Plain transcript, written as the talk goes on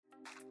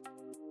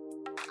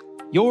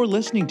You're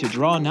listening to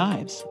Draw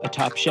Knives, a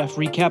Top Chef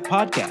recap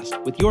podcast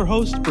with your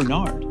hosts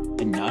Bernard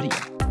and Nadia.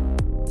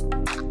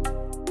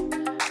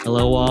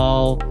 Hello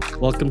all,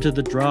 welcome to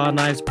the Draw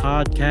Knives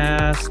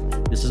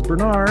podcast. This is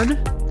Bernard.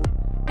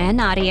 And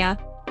Nadia.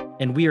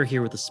 And we are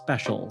here with a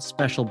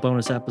special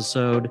bonus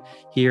episode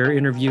here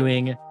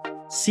interviewing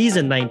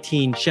season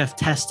 19 Chef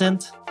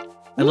Testant.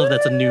 I love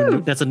that's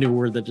a new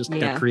word that just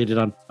got created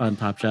on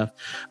Top Chef.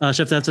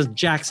 Chef Testant,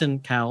 Jackson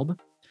Kalb.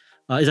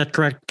 Is that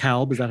correct?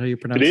 Kalb, is that how you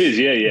pronounce it? It is,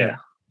 yeah.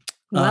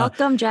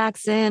 Welcome,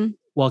 Jackson.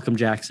 Welcome,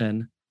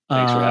 Jackson.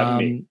 Thanks for having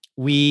me.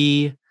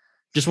 We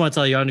just want to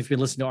tell you, I don't know if you've been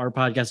listening to our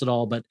podcast at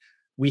all, but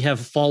we have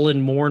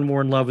fallen more and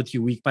more in love with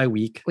you week by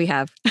week. We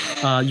have.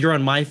 You're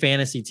on my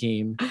fantasy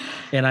team.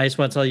 And I just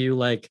want to tell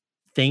you,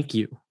 thank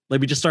you.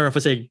 Let me just start off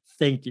with saying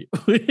thank you.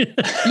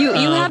 You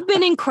have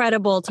been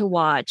incredible to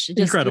watch. Just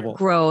incredible your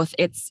growth.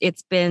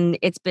 It's been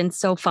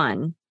so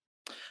fun.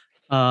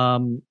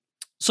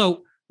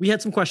 So we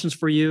had some questions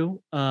for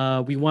you.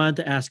 We wanted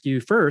to ask you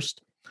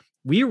first.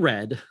 We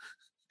read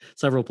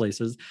several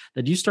places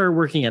that you started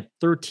working at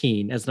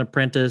 13 as an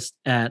apprentice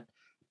at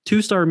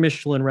 2-star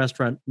Michelin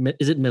restaurant.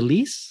 Is it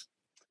Melis?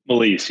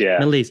 Melis, yeah.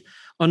 Melis,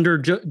 under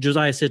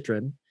Josiah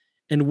Citron,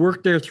 and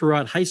worked there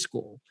throughout high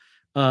school,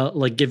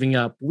 giving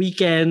up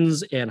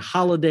weekends and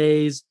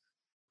holidays.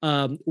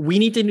 We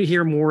need to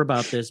hear more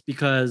about this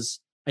because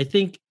I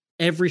think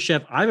every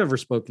chef I've ever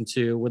spoken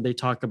to, when they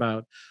talk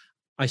about,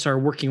 I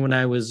started working when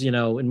I was,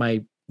 in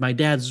my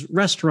dad's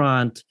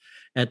restaurant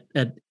at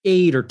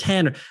 8 or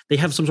 10, they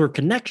have some sort of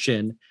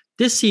connection.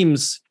 This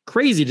seems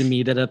crazy to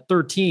me that at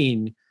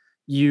 13,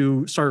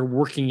 you started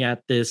working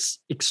at this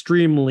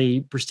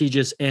extremely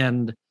prestigious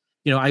and,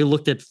 I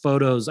looked at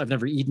photos. I've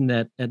never eaten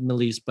at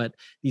Melis, but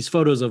these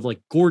photos of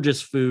gorgeous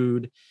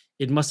food,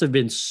 it must have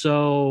been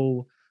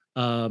so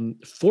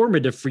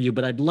formative for you.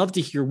 But we'd love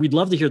to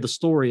hear the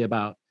story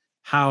about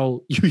how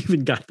you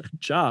even got that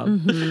job.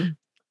 Mm-hmm.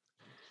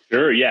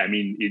 Sure. Yeah. I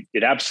mean,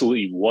 it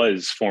absolutely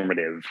was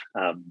formative.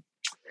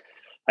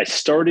 I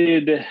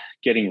started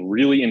getting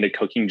really into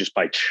cooking just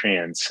by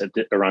chance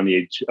around the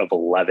age of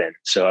 11.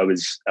 So I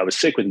was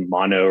sick with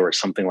mono or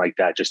something like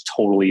that, just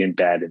totally in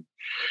bed and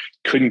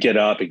couldn't get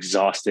up,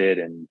 exhausted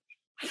and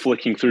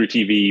flicking through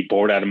TV,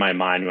 bored out of my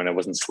mind when I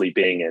wasn't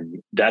sleeping.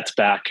 And that's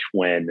back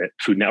when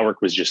Food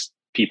Network was just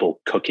people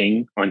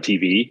cooking on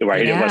TV,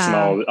 right? Yeah. It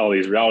wasn't all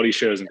these reality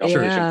shows and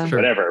competitions and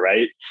whatever,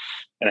 right?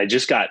 And I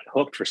just got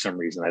hooked for some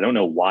reason. I don't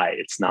know why.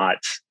 It's not,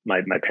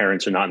 my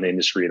parents are not in the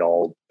industry at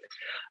all.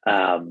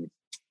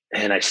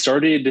 And I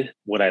started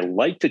what I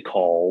like to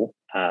call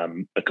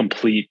a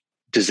complete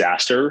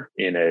disaster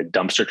in a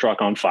dumpster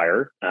truck on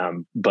fire.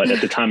 But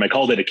at the time I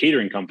called it a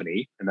catering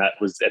company, and that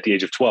was at the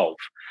age of 12.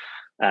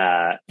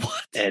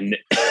 And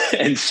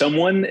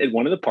someone at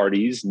one of the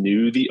parties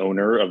knew the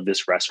owner of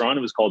this restaurant.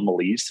 It was called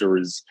Melis. There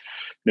was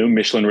no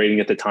Michelin rating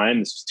at the time.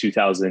 This was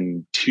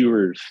 2002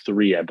 or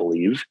 3, I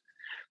believe.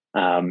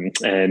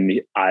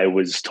 And I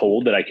was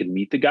told that I could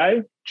meet the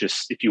guy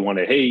just if you want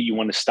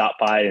to stop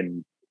by.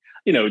 And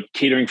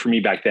catering for me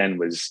back then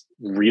was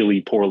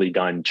really poorly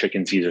done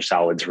chicken Caesar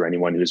salads for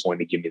anyone who was willing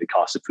to give me the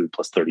cost of food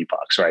plus $30,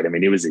 right? I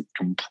mean, it was a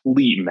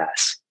complete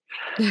mess.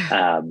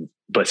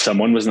 But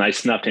someone was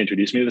nice enough to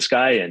introduce me to this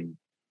guy, and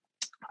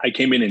I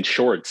came in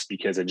shorts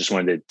because I just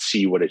wanted to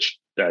see what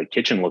a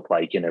kitchen looked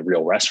like in a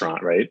real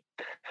restaurant, right?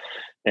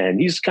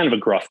 And he's kind of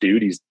a gruff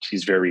dude.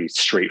 He's very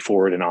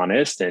straightforward and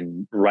honest.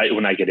 And right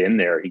when I get in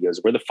there, he goes,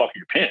 "Where the fuck are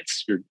your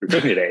pants? You're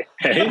cooking today."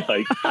 Hey,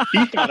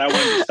 he thought I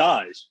wanted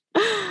massage.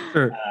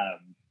 Sure.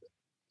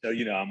 So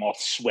I'm all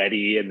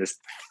sweaty and this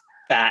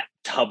fat,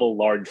 tubble,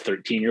 large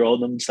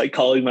 13-year-old. I'm just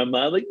calling my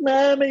mom,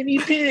 "Mom, I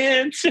need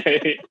pants."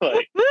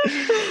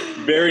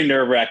 Very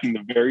nerve-wracking.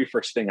 The very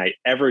first thing I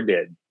ever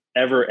did,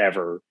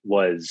 ever,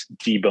 was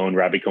debone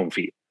rabbit comb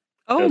feet.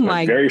 Oh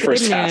my very goodness.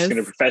 First task in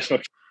a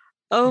professional.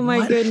 Oh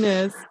my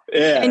goodness.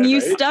 Yeah, and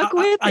you stuck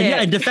with it.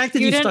 Yeah, and the fact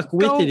that you stuck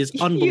with it is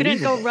unbelievable. You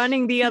didn't go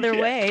running the other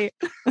way.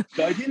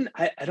 So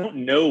I don't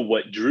know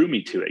what drew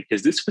me to it,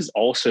 because this was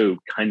also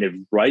kind of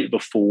right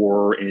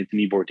before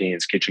Anthony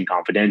Bourdain's Kitchen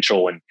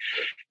Confidential. And,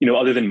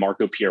 other than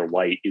Marco Pierre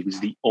White, it was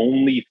the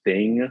only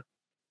thing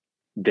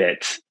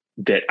that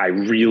I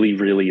really,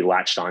 really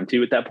latched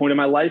onto at that point in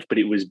my life. But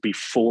it was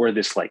before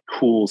this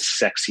cool,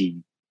 sexy,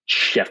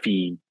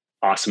 chefy,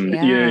 awesome,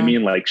 you know what I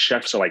mean?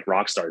 Chefs are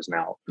rock stars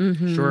now.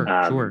 Mm-hmm.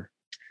 Sure.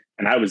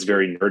 And I was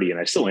very nerdy, and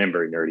I still am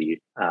very nerdy.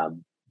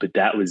 But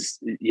that was,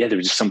 there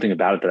was just something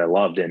about it that I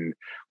loved. And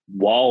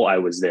while I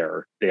was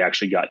there, they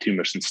actually got 2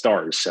 Michelin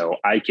stars. So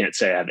I can't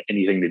say I have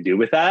anything to do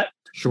with that,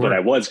 but I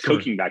was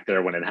cooking back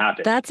there when it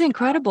happened. That's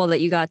incredible that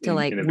you got to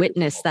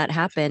witness that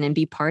happen and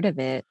be part of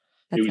it.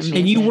 That's amazing.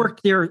 And you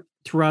worked there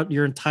throughout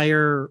your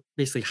entire,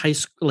 basically high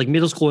school,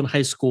 middle school and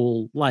high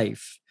school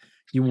life.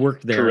 You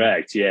worked there.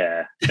 Correct.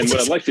 Yeah. And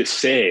what I'd like to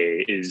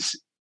say is,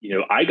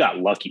 I got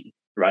lucky,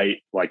 right?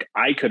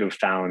 I could have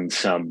found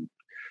some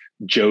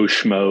Joe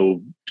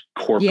Schmo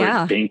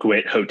corporate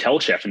banquet hotel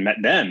chef and met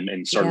them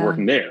and started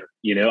working there.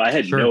 I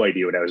had no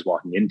idea what I was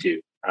walking into.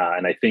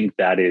 And I think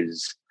that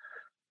is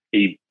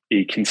a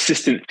a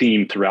consistent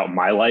theme throughout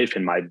my life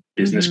and my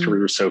business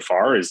career so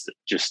far is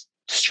just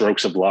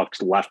strokes of luck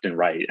left and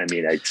right. I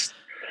mean,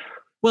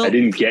 I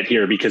didn't get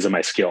here because of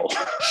my skill.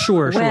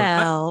 Sure.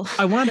 Well,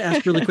 I wanted to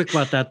ask really quick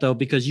about that though,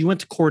 because you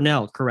went to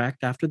Cornell,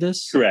 correct? After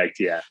this? Correct.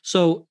 Yeah.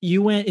 So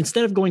you went,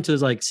 instead of going to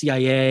like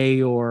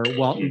CIA or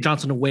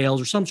Johnson and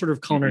Wales or some sort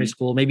of culinary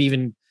school, maybe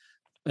even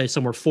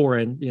somewhere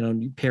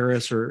foreign,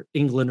 Paris or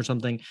England or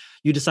something,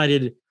 you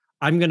decided,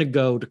 I'm going to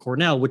go to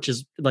Cornell, which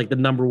is like the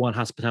number one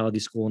hospitality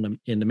school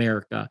in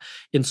America.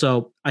 And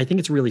so I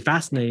think it's really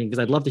fascinating because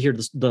I'd love to hear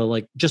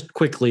just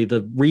quickly,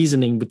 the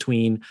reasoning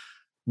between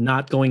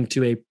not going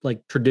to a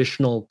like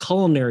traditional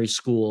culinary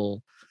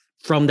school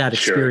from that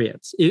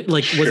experience.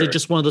 Was it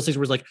just one of those things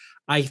where it's like,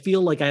 I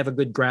feel like I have a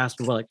good grasp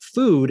of like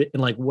food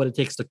and like what it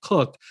takes to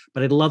cook,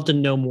 but I'd love to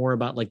know more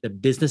about like the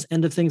business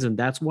end of things. And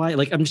that's why,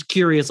 like, I'm just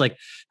curious, like,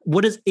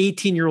 what is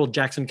 18-year-old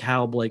Jackson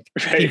Kalb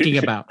thinking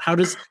about? How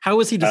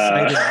is he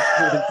deciding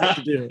what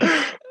to do?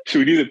 Should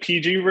we do the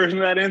PG version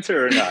of that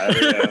answer or not?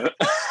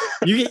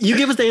 You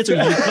give us the answer.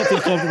 You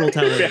feel comfortable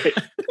telling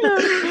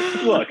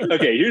it. Look,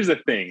 okay, here's the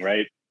thing,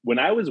 right? When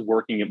I was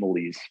working at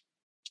Melise,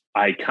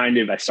 I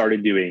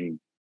started doing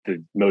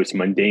the most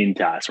mundane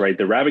tasks, right?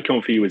 The rabbit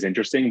confit was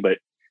interesting, but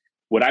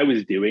what I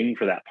was doing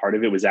for that part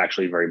of it was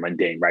actually very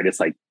mundane, right?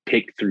 It's like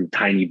pick through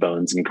tiny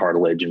bones and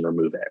cartilage and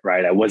remove it,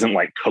 right? I wasn't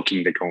like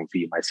cooking the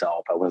confit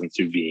myself. I wasn't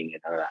sous videing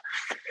it, none of that.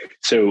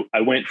 So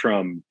I went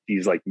from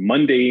these like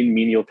mundane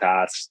menial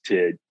tasks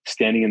to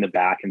standing in the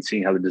back and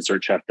seeing how the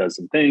dessert chef does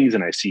some things.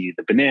 And I see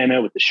the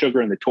banana with the sugar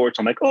and the torch.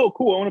 I'm like, oh,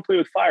 cool. I want to play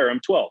with fire. I'm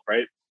 12,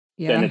 right?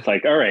 Yeah. Then it's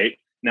like, all right,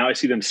 now I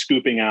see them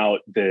scooping out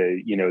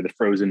the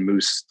frozen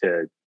mousse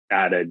to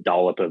add a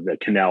dollop of the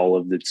quenelle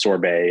of the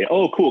sorbet.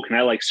 Oh, cool. Can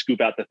I like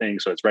scoop out the thing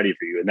so it's ready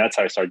for you? And that's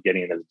how I started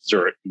getting into the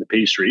dessert and the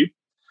pastry.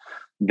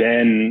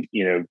 Then,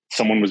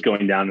 someone was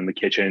going down in the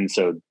kitchen.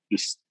 So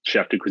this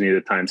chef de cuisine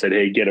at the time said,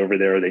 hey, get over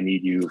there. They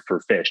need you for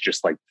fish.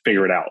 Just like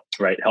figure it out,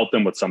 right? Help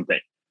them with something.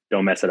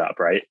 Don't mess it up,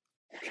 right?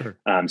 Sure.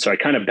 So I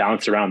kind of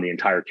bounced around the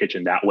entire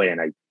kitchen that way.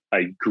 And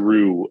I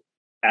grew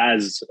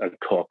as a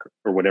cook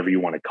or whatever you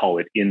want to call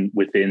it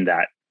within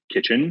that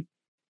kitchen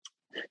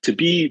to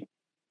be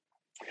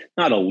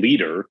not a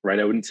leader, right?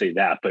 I wouldn't say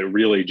that, but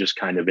really just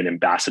kind of an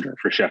ambassador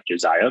for Chef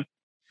Josiah.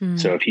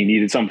 So if he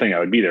needed something, I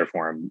would be there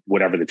for him,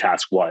 whatever the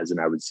task was. And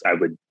I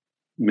would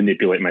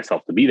manipulate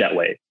myself to be that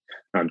way.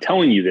 And I'm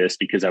telling you this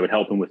because I would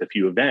help him with a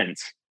few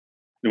events.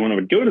 And when I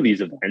would go to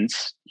these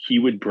events, he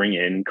would bring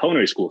in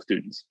culinary school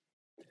students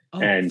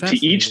and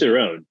to each their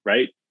own,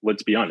 right?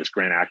 Let's be honest,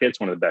 Grant Achatz,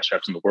 one of the best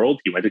chefs in the world,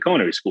 he went to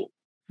culinary school.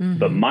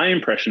 But my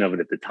impression of it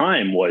at the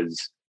time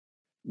was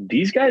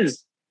these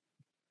guys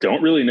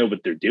don't really know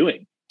what they're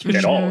doing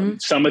at all.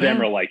 Some of them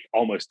are like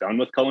almost done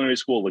with culinary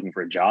school, looking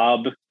for a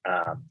job.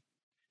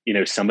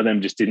 Some of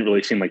them just didn't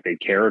really seem like they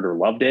cared or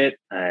loved it.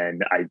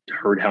 And I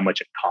heard how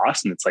much it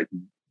costs. And it's like,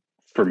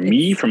 from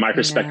my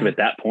perspective at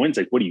that point, it's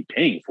like, what are you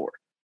paying for?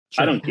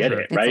 Sure, I don't get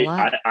it,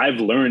 right? I've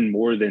learned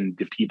more than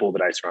the people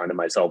that I surrounded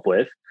myself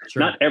with.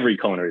 Sure. Not every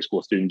culinary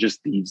school student, just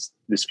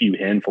this few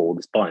handful,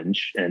 this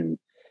bunch. And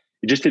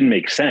it just didn't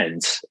make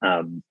sense.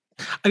 I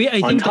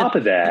think on top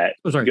of that,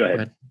 go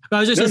ahead. I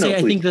was just going to say,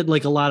 I think that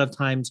like a lot of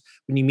times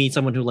when you meet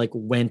someone who like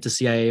went to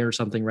CIA or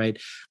something, right?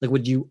 Like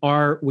what you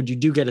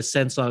do get a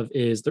sense of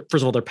is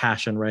first of all, their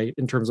passion, right?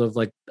 In terms of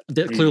like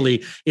they're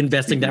clearly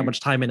investing that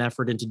much time and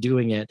effort into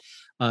doing it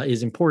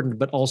is important,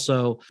 but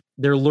also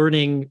they're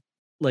learning,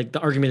 like the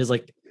argument is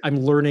like, I'm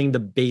learning the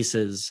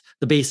basis,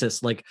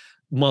 like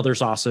mother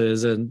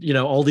sauces and,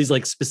 all these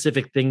like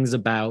specific things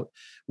about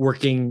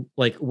working,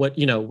 like what,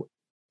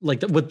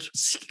 like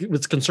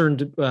what's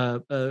concerned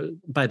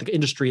by the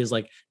industry is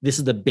like, this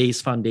is the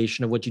base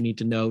foundation of what you need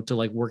to know to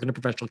like work in a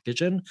professional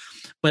kitchen.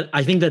 But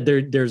I think that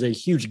there's a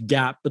huge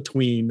gap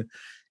between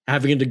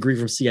having a degree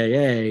from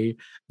CIA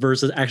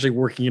versus actually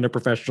working in a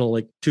professional,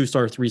 like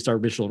 2-star, 3-star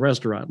Michelin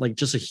restaurant, like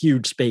just a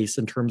huge space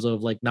in terms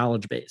of like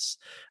knowledge base.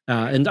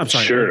 And I'm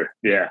sorry. Sure.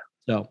 Yeah.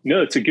 So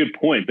no, it's a good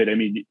point. But I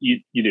mean,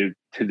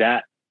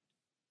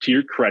 to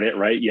your credit,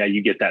 right? Yeah,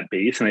 you get that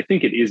base. And I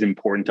think it is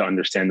important to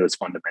understand those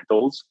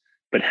fundamentals.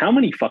 But how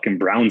many fucking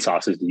brown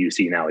sauces do you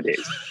see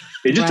nowadays?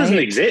 It just doesn't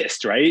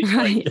exist, right?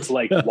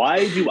 Like,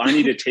 why do I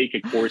need to take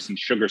a course in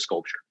sugar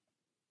sculpture?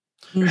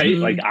 Right?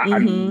 Like I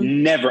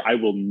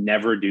will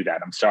never do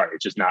that. I'm sorry.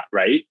 It's just not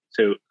right.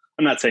 So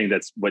I'm not saying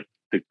that's what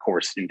the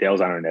course entails.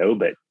 I don't know,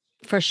 but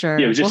for sure.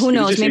 Yeah, who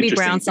knows? Maybe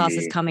brown sauce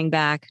is coming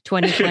back.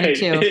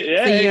 2022,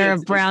 the year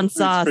of brown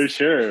sauce. For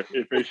sure.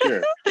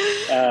 The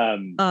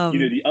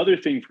other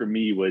thing for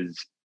me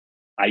was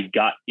I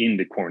got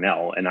into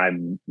Cornell and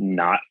I'm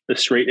not a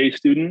straight A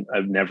student.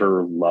 I've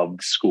never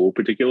loved school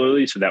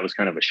particularly. So that was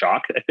kind of a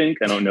shock, I think.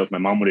 I don't know if my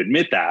mom would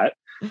admit that.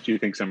 She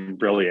thinks I'm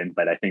brilliant,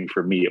 but I think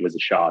for me, it was a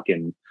shock.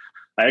 And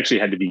I actually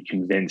had to be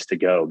convinced to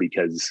go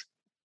because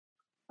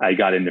I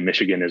got into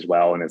Michigan as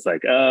well. And it's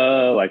like,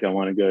 oh, like I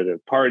want to go to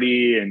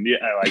party. And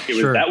like it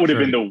was, that would have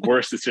been the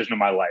worst decision of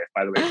my life,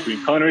 by the way,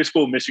 between culinary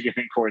school, Michigan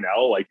and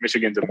Cornell. Like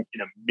Michigan's an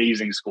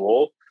amazing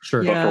school,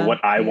 but for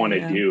what I want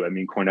to do, I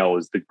mean, Cornell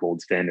is the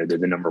gold standard. They're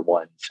the number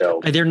one.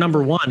 So they're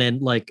number one.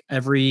 And like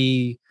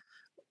every,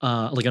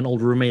 like an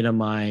old roommate of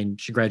mine,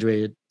 she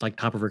graduated like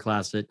top of her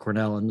class at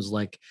Cornell, and was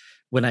like,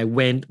 when I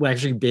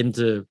actually been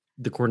to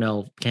the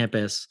Cornell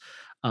campus,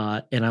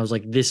 and I was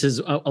like, this is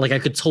like, I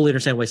could totally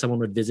understand why someone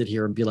would visit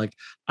here and be like,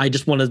 I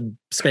just want to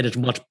spend as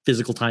much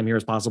physical time here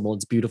as possible.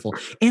 It's beautiful.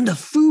 And the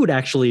food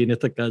actually in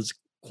Ithaca is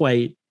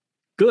quite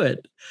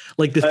good.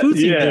 Like the food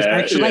scene is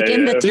actually like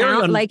in the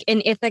town, like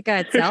in Ithaca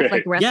itself,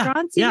 like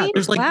restaurants. Yeah.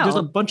 There's like, there's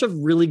a bunch of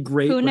really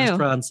great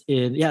restaurants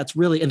it's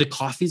really, and the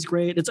coffee's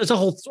great. It's a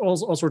whole,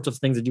 all sorts of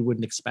things that you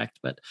wouldn't expect,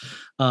 but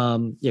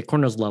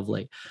Cornell's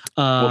lovely.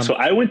 So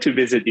I went to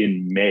visit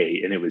in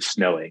May and it was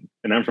snowing,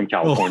 and I'm from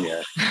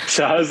California.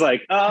 So I was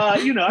like,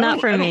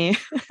 not for me.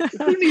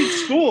 Who needs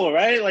school,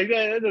 right? Like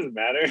that doesn't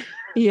matter.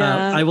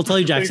 Yeah. I will tell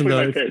you, Jackson,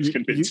 though,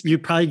 you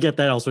probably get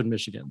that also in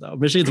Michigan, though.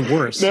 Michigan's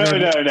worse. No.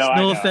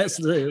 Snow effects,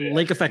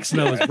 lake effect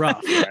snow is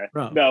rough.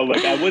 No,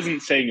 like I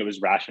wasn't saying it was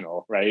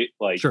rational, right?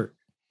 Like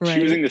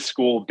choosing a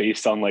school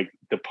based on like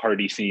the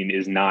party scene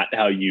is not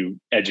how you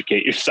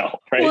educate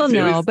yourself, right? Well,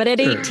 no, but at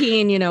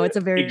 18, it's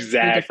a very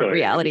different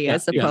reality, I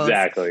suppose.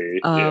 Exactly.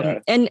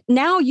 And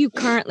now you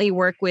currently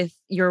work with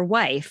your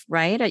wife,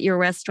 right? At your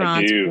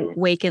restaurant,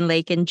 Wake and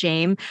Lake and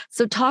Jame.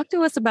 So talk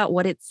to us about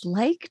what it's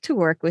like to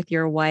work with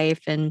your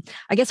wife, and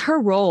I guess her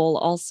role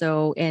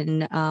also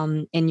in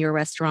your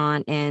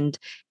restaurant, and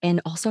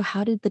also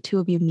how did the two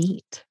of you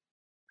meet?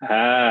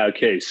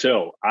 Okay.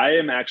 So I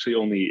am actually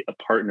only a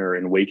partner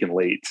in Wake and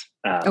Late.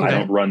 I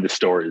don't run the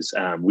stores.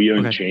 We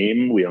own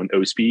Jame, we own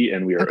Osby,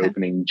 and we are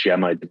opening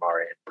Gemma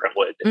Demare in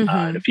Brentwood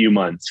in a few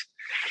months.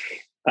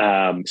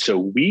 So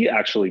we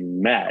actually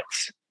met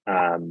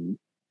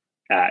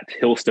at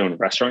Hillstone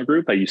Restaurant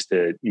Group. I used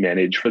to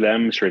manage for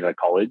them straight out of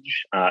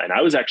college. And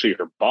I was actually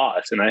her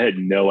boss, and I had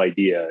no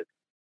idea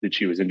that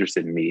she was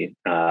interested in me.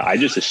 I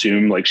just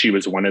assumed like she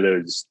was one of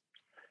those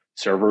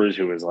servers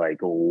who was like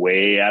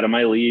way out of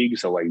my league.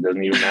 So like,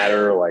 doesn't even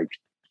matter. Like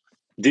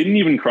didn't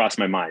even cross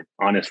my mind.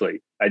 Honestly,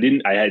 I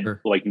had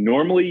like,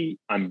 normally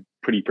I'm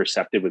pretty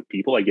perceptive with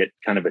people. I get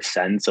kind of a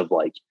sense of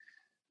like,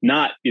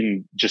 not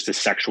in just a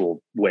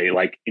sexual way,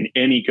 like in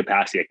any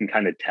capacity, I can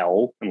kind of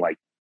tell and like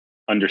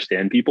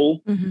understand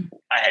people.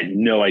 I had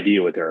no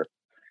idea with her.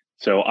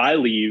 So I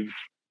leave,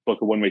 book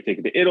a one-way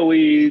ticket to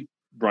Italy,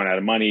 run out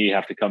of money,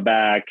 have to come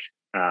back.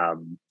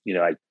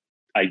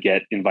 I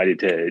get invited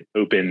to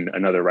open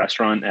another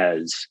restaurant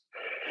as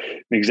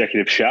an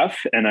executive chef,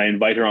 and I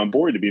invite her on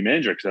board to be a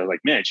manager because I was like,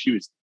 man, she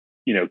was,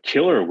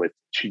 killer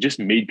she just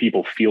made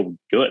people feel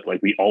good. Like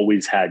we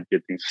always had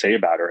good things to say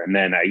about her. And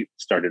then I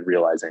started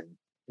realizing,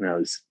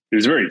 it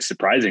was very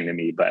surprising to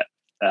me, but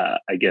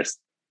I guess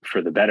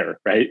for the better,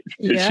 right?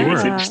 Yeah. She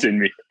was interested in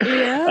me.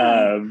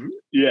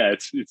 Yeah.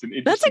 It's an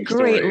interesting That's a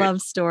great story.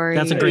 love story.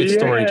 That's a great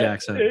story,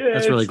 Jackson.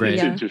 That's really great.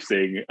 It's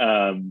interesting.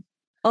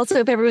 Also,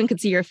 if everyone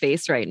could see your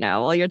face right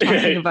now while you're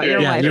talking about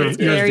your wife, you're it's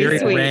very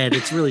sweet. Red.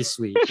 It's really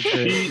sweet.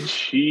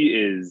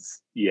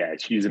 She's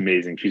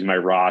amazing. She's my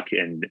rock,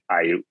 and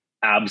I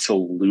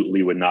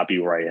absolutely would not be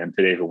where I am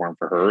today if it weren't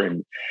for her.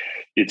 And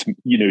it's,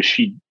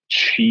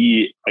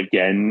 she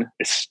again,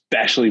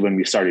 especially when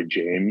we started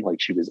Jame,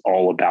 like she was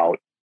all about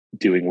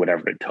doing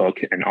whatever it took.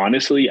 And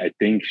honestly, I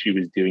think she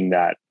was doing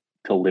that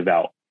to live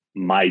out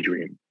my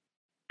dream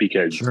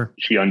because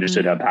she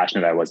understood how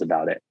passionate I was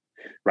about it.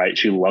 Right.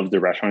 She loved the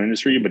restaurant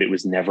industry, but it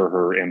was never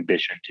her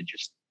ambition to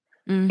just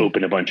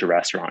open a bunch of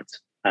restaurants.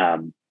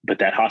 But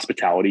that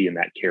hospitality and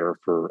that care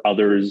for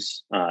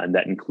others, and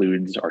that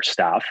includes our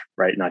staff,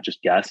 right? Not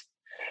just guests.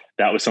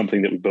 That was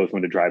something that we both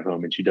want to drive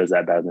home, and she does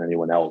that better than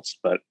anyone else.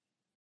 But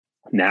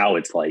now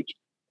it's like,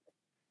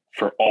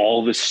 for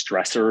all the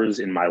stressors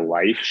in my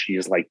life, she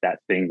is like that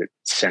thing that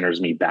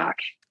centers me back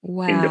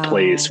into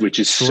place, which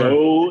is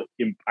so,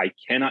 I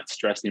cannot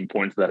stress the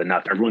importance of that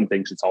enough. Everyone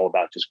thinks it's all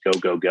about just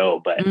go,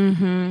 but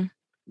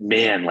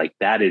man, like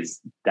that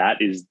is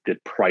the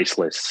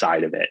priceless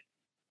side of it.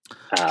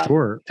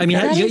 I mean,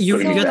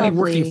 you got to be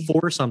working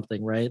for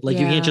something, right? Like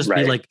you can't just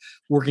be like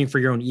working for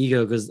your own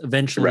ego, because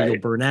eventually you'll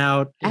burn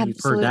out. And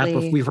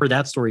we've heard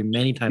that story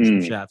many times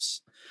from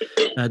chefs.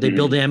 They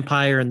build an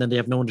empire and then they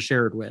have no one to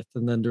share it with,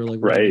 and then they're like,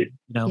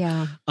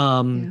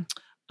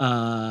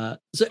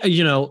 so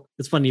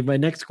it's funny. My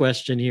next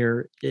question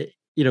here,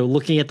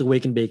 looking at the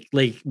Wake and Bake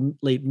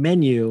late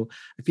menu,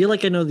 I feel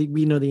like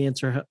we know the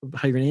answer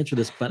how you're going to answer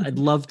this, but I'd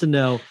love to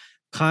know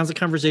constant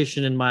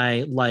conversation in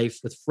my life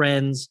with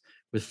friends,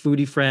 with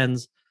foodie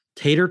friends.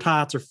 tater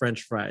tots or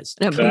French fries?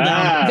 No, be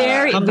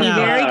very careful,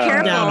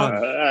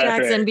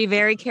 Jackson. Be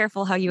very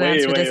careful how you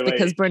answer this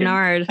because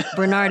Bernard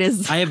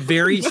is. I have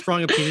very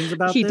strong opinions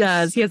about this. He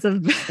does. He has a.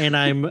 And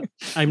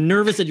I'm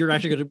nervous that you're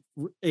actually going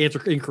to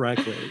answer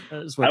incorrectly.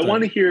 I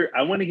want to hear.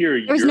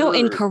 There's no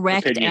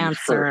incorrect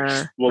answer.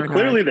 First. Well, Bernard.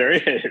 Clearly there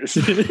is,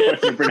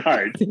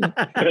 Bernard.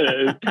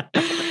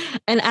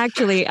 And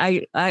actually,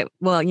 I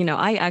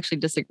actually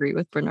disagree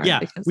with Bernard. Yeah,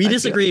 we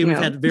disagree. We've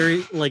had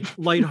very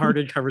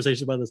lighthearted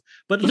conversations about this,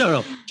 but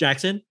no,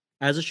 Jackson,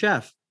 as a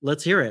chef,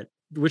 let's hear it.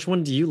 Which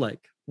one do you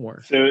like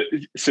more?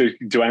 So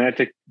do I have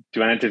to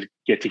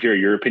get to hear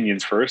your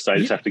opinions first? I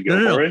just have to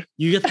go for it.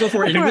 You get to go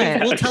for it,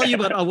 and we'll tell you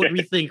about what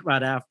we think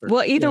right after.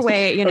 Well, either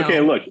way, Okay,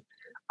 look,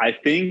 I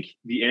think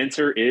the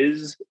answer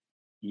is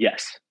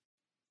yes.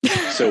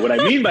 So what I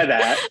mean by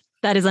that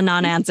is a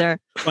non-answer.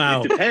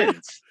 Wow, it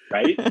depends,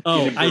 right?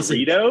 Oh, in a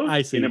burrito,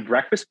 I see. In a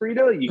breakfast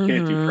burrito, you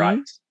can't do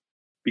fries.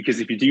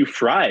 Because if you do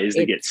fries,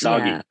 they get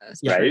soggy,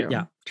 right?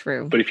 Yeah,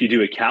 true. But if you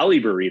do a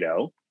Cali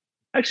burrito,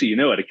 actually, you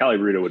know what? A Cali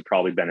burrito would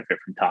probably benefit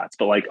from tots.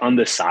 But like on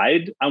the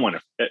side, I want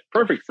a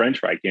perfect French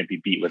fry can't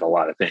be beat with a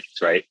lot of things,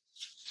 right?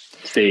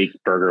 Steak,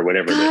 burger,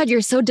 whatever. God,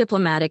 you're so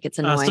diplomatic. It's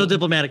annoying. So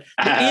diplomatic.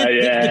 The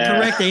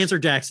correct answer,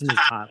 Jackson, is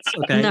tots.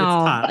 Okay,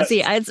 no,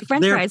 it's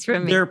French fries for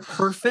me. They're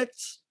perfect.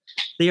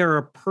 They are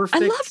a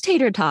perfect. I love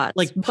tater tots.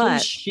 Like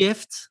post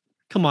shift.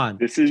 Come on,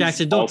 this is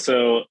Jackson.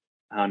 Also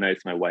how nice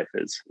my wife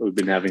is. We've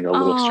been having a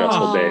little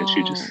stressful day, and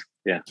she just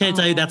can't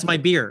tell you that's my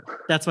beer.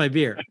 That's my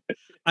beer.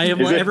 I have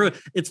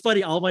it's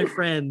funny. All my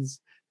friends,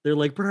 they're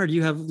like, Bernard,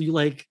 you have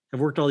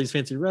worked all these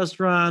fancy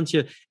restaurants,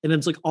 and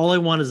it's like all I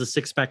want is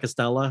a 6-pack of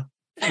Stella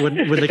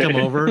when they come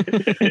over.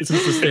 It's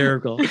just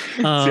hysterical.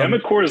 See, I'm a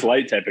Coors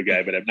Light type of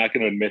guy, but I'm not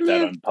going to admit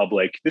that on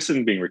public. This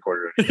isn't being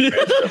recorded.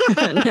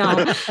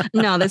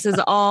 No, this is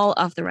all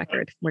off the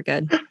record. We're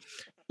good.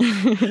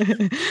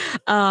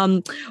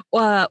 Well,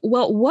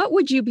 what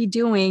would you be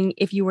doing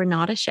if you were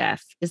not a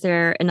chef? Is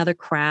there another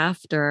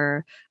craft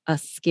or a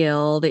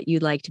skill that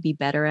you'd like to be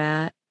better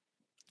at?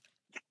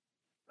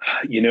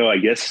 I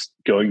guess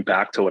going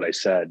back to what I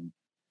said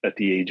at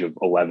the age of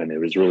 11, it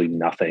was really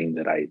nothing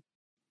that I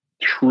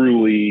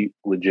truly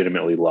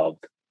legitimately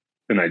loved.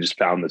 And I just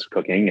found this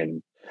cooking,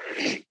 and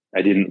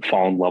I didn't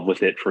fall in love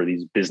with it for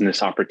these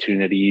business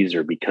opportunities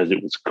or because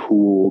it was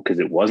cool, because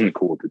it wasn't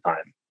cool at the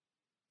time.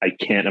 I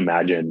can't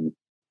imagine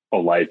a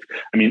life.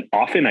 I mean,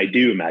 often I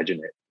do imagine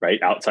it, right?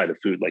 Outside of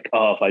food, like,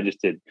 oh, if I just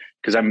did,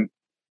 because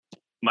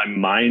my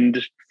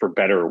mind, for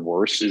better or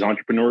worse, is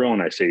entrepreneurial.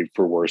 And I say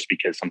for worse,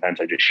 because sometimes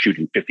I just shoot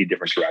in 50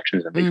 different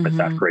directions and make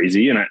myself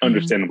crazy. And I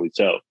understandably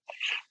so.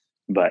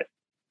 But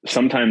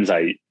sometimes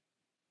I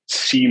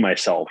see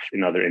myself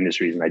in other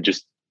industries and I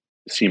just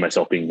see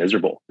myself being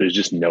miserable. There's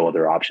just no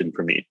other option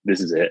for me. This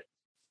is it.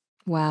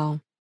 Wow.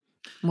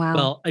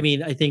 Well, I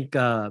mean, I think,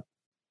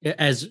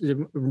 as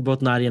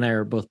both Nadia and I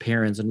are both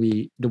parents, and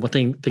the one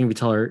thing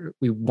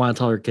we want to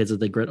tell our kids as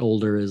they get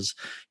older is,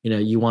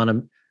 you want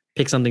to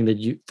pick something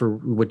that for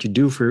what you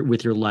do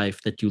with your life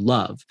that you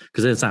love,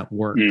 because then it's not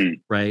work,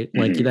 right?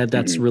 Like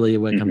that's really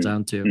what it comes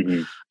down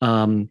to.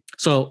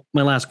 So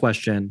my last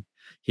question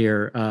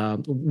here,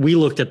 we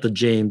looked at the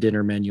James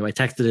dinner menu. I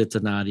texted it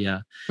to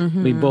Nadia.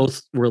 We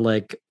both were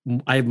like,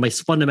 I have my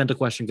fundamental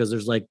question, because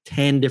there's like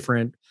 10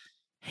 different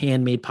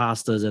handmade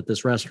pastas at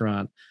this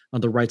restaurant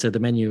on the right side of the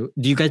menu.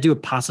 Do you guys do a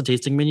pasta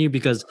tasting menu?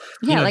 Because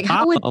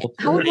how would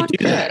one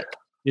cook?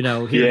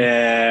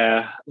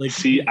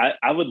 See,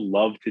 I would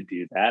love to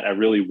do that. I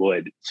really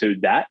would. So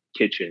that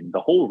kitchen, the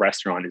whole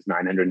restaurant is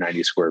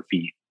 990 square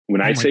feet.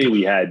 When I say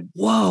we had,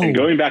 and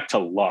going back to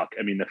luck,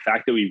 I mean, the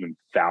fact that we even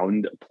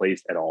found a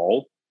place at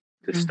all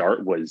to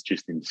start was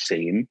just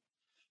insane.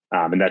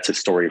 And that's a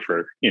story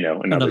for,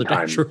 another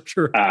time.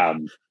 Sure.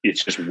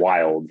 It's just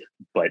wild,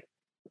 but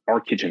our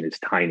kitchen is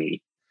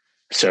tiny.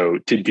 So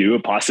to do a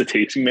pasta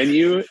tasting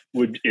menu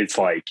it's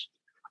like,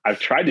 I've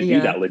tried to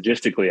do that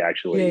logistically,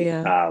 actually.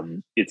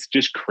 It's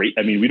just crazy.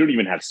 I mean, we don't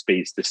even have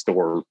space to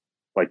store.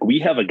 Like, we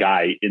have a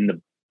guy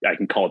I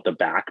can call it the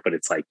back, but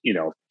it's like,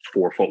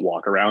 4-foot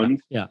walk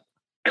around. Yeah.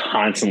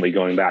 Constantly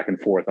going back and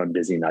forth on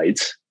busy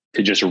nights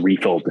to just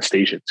refill the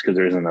stations because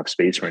there isn't enough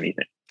space for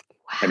anything.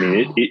 Wow. I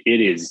mean,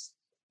 it is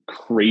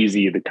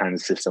crazy the kind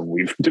of system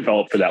we've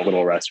developed for that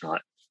little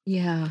restaurant.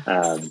 Yeah.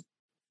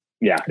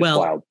 It's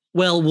wild.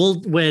 Well,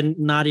 when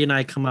Nadia and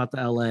I come out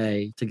to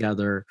LA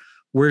together,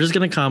 we're just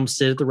going to come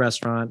sit at the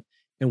restaurant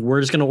and we're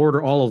just going to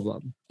order all of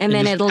them. And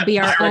then it'll be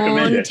our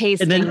own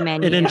tasting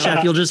menu. And then,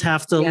 Chef, you'll just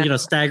have to,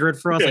 stagger it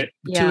for us, like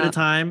 2 at a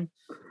time.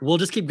 We'll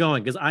just keep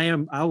going, because I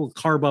will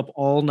carb up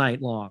all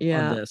night long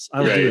on this.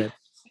 I will do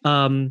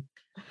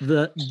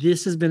it.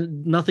 This has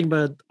been nothing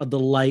but a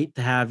delight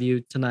to have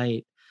you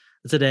today.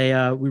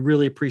 We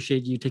really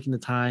appreciate you taking the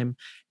time.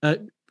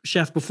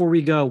 Chef, before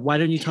we go, why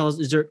don't you tell us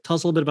a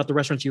little bit about the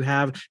restaurants you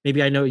have?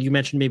 Maybe I know you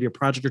mentioned maybe a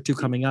project or two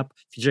coming up.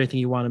 If there's anything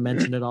you want to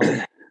mention at all.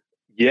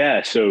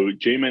 Yeah. So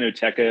J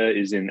Manoteca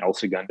is in El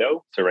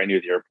Segundo. So right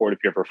near the airport, if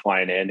you're ever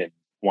flying in and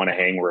want to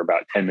hang, we're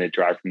about 10-minute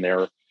drive from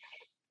there.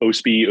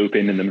 Ospi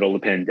opened in the middle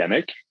of the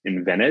pandemic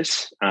in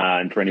Venice.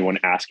 And for anyone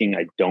asking,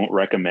 I don't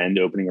recommend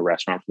opening a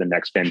restaurant for the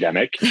next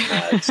pandemic.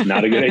 It's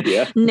not a good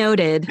idea.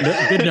 Noted.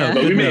 Good note.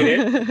 But we made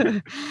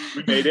it.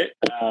 We made it.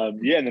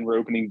 And then we're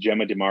opening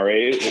Gemma di Mare.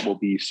 It will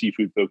be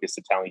seafood-focused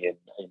Italian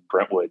in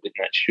Brentwood. And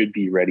that should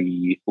be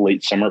ready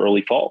late summer,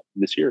 early fall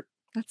this year.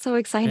 That's so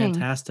exciting.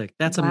 Fantastic.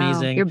 That's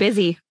amazing. You're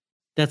busy.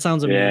 That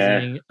sounds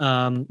amazing.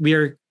 Yeah. We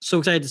are so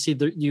excited to see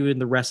you in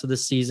the rest of the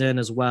season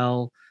as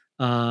well.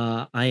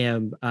 I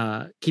am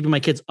keeping my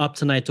kids up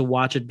tonight to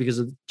watch it because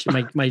of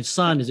my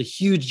son is a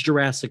huge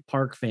Jurassic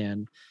Park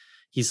fan.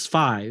 He's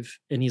 5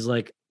 and he's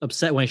like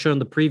upset when I showed him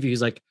the preview.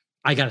 He's like,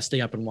 I got to stay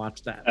up and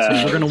watch that.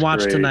 So we're going to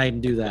watch tonight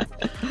and do that.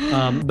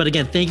 But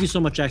again, thank you so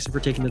much, Jackson, for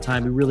taking the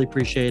time. We really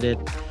appreciate it.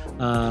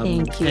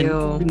 Thank you.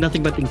 And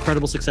nothing but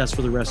incredible success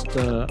for the rest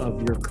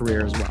of your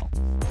career as well.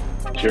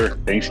 Sure.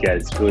 Thanks,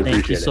 guys. Really appreciate it.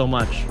 Thank you so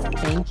much.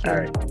 Thank you. All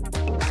right.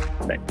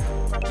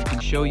 Thanks. You can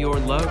show your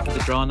love for the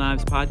Draw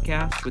Knives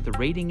podcast with a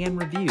rating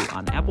and review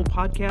on Apple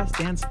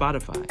Podcasts and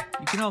Spotify.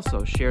 You can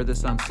also share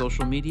this on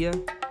social media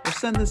or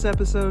send this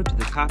episode to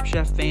the Top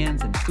Chef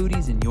fans and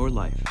foodies in your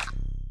life.